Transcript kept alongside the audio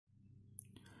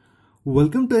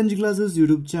Welcome to NG Classes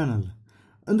YouTube channel.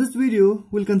 In this video,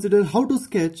 we'll consider how to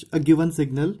sketch a given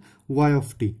signal y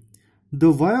of t. The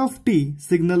y of t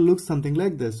signal looks something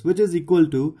like this, which is equal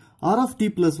to r of t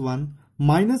plus 1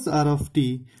 minus r of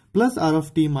t plus r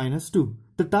of t minus 2.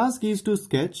 The task is to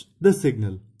sketch the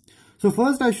signal. So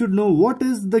first I should know what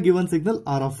is the given signal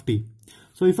r of t.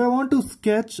 So if I want to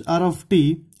sketch r of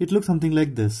t, it looks something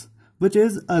like this, which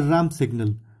is a ramp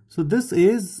signal. So this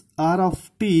is r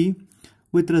of t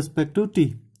with respect to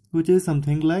t, which is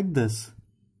something like this.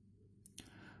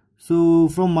 So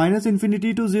from minus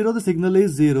infinity to 0, the signal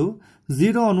is 0.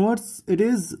 0 onwards, it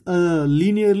is a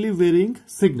linearly varying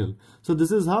signal. So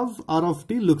this is how r of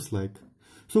t looks like.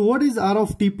 So what is r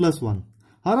of t plus 1?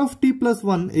 r of t plus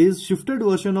 1 is shifted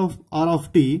version of r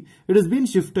of t. It has been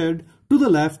shifted to the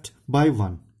left by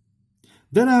 1.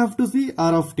 Then I have to see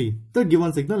r of t, the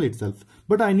given signal itself.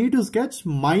 But I need to sketch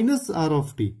minus r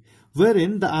of t,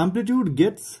 wherein the amplitude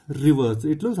gets reversed.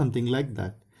 It looks something like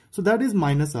that. So that is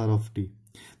minus r of t.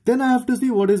 Then I have to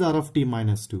see what is r of t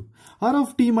minus 2. r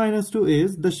of t minus 2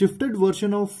 is the shifted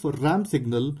version of ramp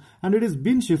signal, and it is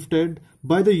been shifted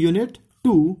by the unit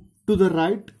 2 to the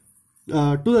right.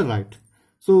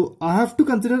 So I have to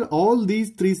consider all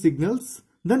these three signals,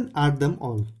 then add them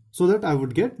all, so that I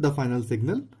would get the final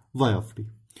signal y of t.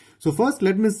 So first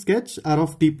let me sketch r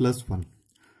of t plus 1.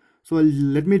 So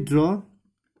let me draw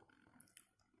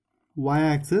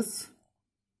y-axis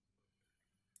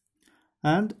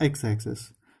and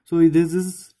x-axis. So this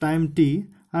is time t,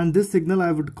 and this signal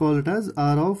I would call it as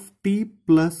r of t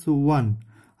plus 1.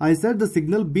 I said the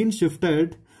signal been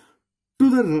shifted to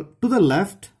the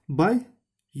left by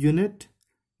unit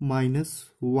minus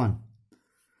 1.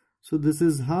 So this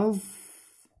is how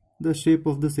the shape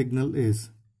of the signal is.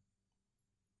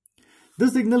 The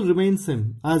signal remains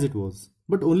same as it was,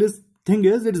 but only thing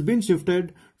is it's been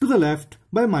shifted to the left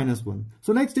by minus 1.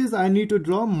 So next is I need to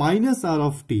draw minus r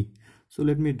of t. So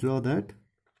let me draw that.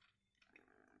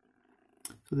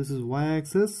 So this is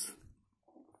y-axis.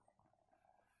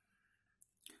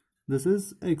 This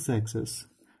is x-axis.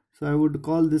 So I would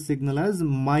call this signal as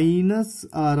minus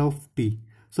r of t.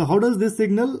 So how does this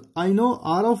signal? I know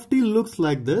r of t looks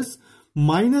like this.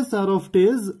 Minus r of t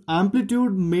is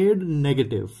amplitude made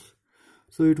negative.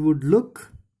 So it would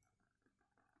look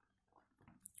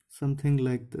something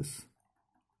like this.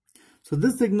 So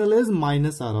this signal is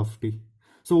minus r of t.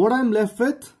 So what I'm left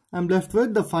with? I'm left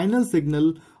with the final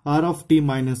signal r of t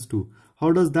minus 2.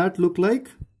 How does that look like?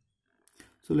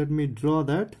 So let me draw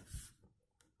that.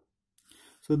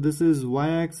 So this is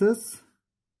y-axis,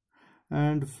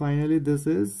 and finally this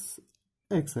is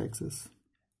x-axis.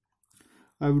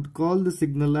 I would call the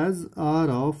signal as r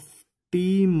of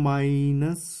t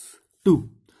minus 2.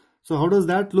 So how does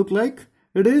that look like?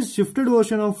 It is shifted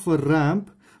version of a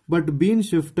ramp, but being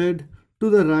shifted to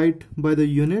the right by the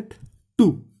unit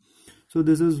 2. So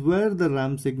this is where the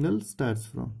ramp signal starts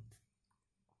from.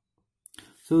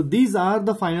 So these are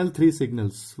the final three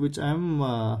signals which I am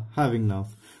having now.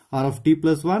 r of t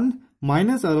plus 1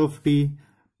 minus r of t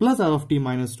plus r of t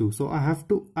minus 2. So I have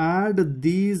to add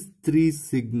these three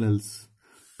signals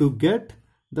to get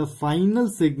the final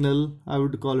signal. I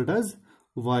would call it as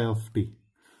y of t.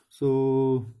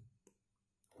 So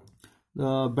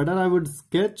better I would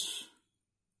sketch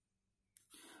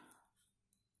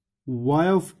y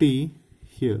of t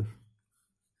here.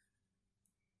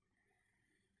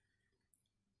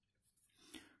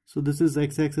 So this is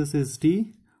x-axis is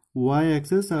t,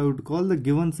 y-axis I would call the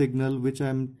given signal which I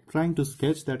am trying to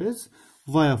sketch, that is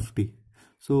y of t.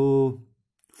 So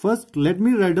first let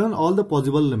me write down all the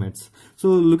possible limits. So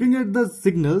looking at the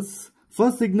signals,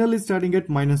 first signal is starting at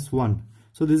minus 1.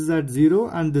 So this is at 0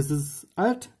 and this is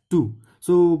at 2.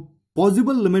 So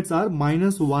possible limits are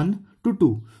minus 1 to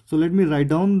 2. So let me write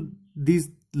down these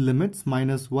limits: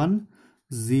 minus 1,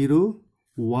 0,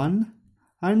 1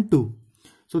 and 2.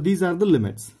 So these are the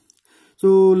limits.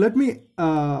 So let me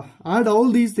add all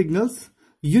these signals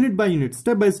unit by unit,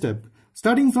 step by step,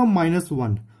 starting from minus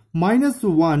 1. Minus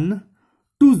 1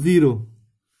 to 0.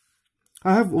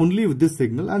 I have only this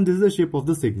signal, and this is the shape of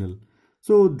the signal.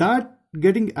 So that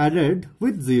getting added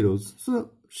with zeros.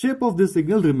 So shape of this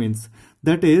signal remains.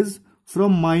 That is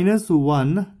from minus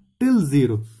 1 till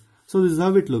 0. So this is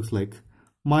how it looks like.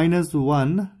 Minus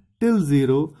 1 till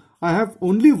 0. I have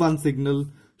only one signal.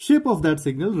 Shape of that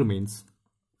signal remains.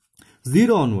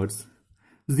 0 onwards.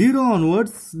 0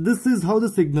 onwards, this is how the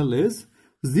signal is.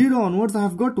 0 onwards, I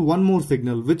have got one more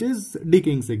signal, which is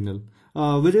decaying signal,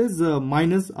 which is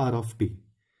minus r of t.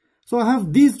 So I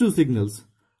have these two signals.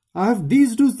 I have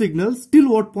these two signals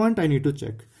till what point I need to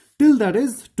check. Till that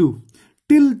is 2.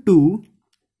 Till 2,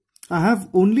 I have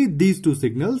only these two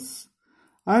signals.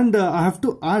 and I have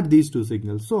to add these two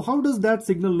signals. So how does that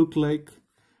signal look like?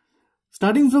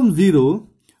 Starting from 0,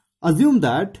 assume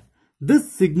that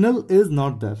this signal is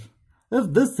not there.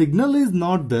 If this signal is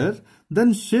not there,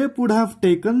 then shape would have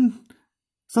taken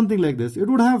something like this. It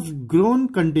would have grown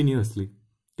continuously.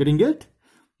 Getting it?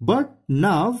 But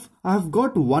now I have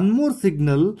got one more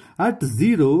signal at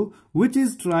 0 which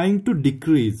is trying to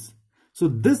decrease. So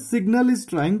this signal is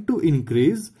trying to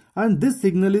increase and this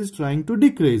signal is trying to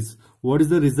decrease. What is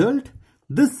the result?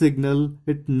 This signal,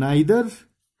 it neither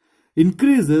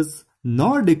increases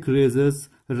nor decreases,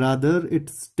 rather it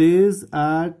stays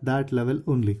at that level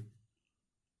only.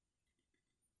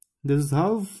 This is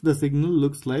how the signal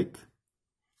looks like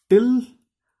till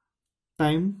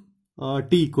time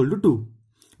t equal to 2.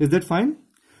 Is that fine?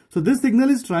 So this signal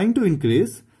is trying to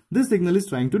increase, this signal is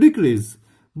trying to decrease,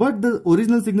 but the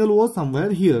original signal was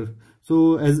somewhere here.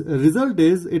 So as a result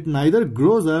is, it neither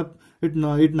grows up, it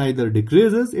neither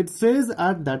decreases, it stays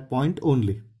at that point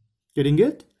only. Getting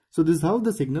it? So this is how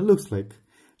the signal looks like.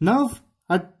 Now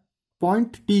at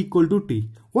point t equal to t,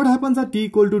 what happens at t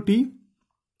equal to t?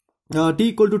 T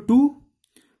equal to 2,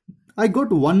 I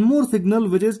got one more signal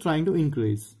which is trying to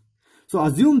increase. So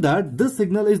assume that this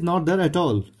signal is not there at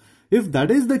all. If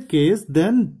that is the case,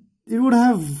 then it would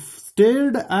have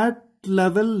stayed at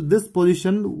level this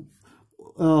position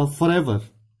forever.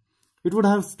 It would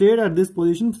have stayed at this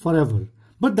position forever.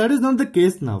 But that is not the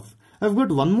case now. I've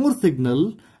got one more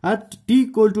signal at t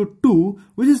equal to 2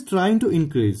 which is trying to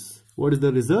increase. What is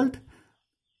the result?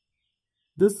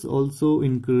 This also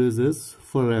increases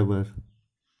forever.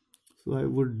 So I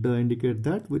would indicate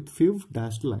that with few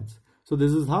dashed lines. So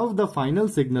this is how the final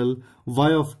signal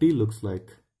y of t looks like.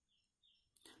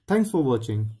 Thanks for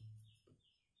watching.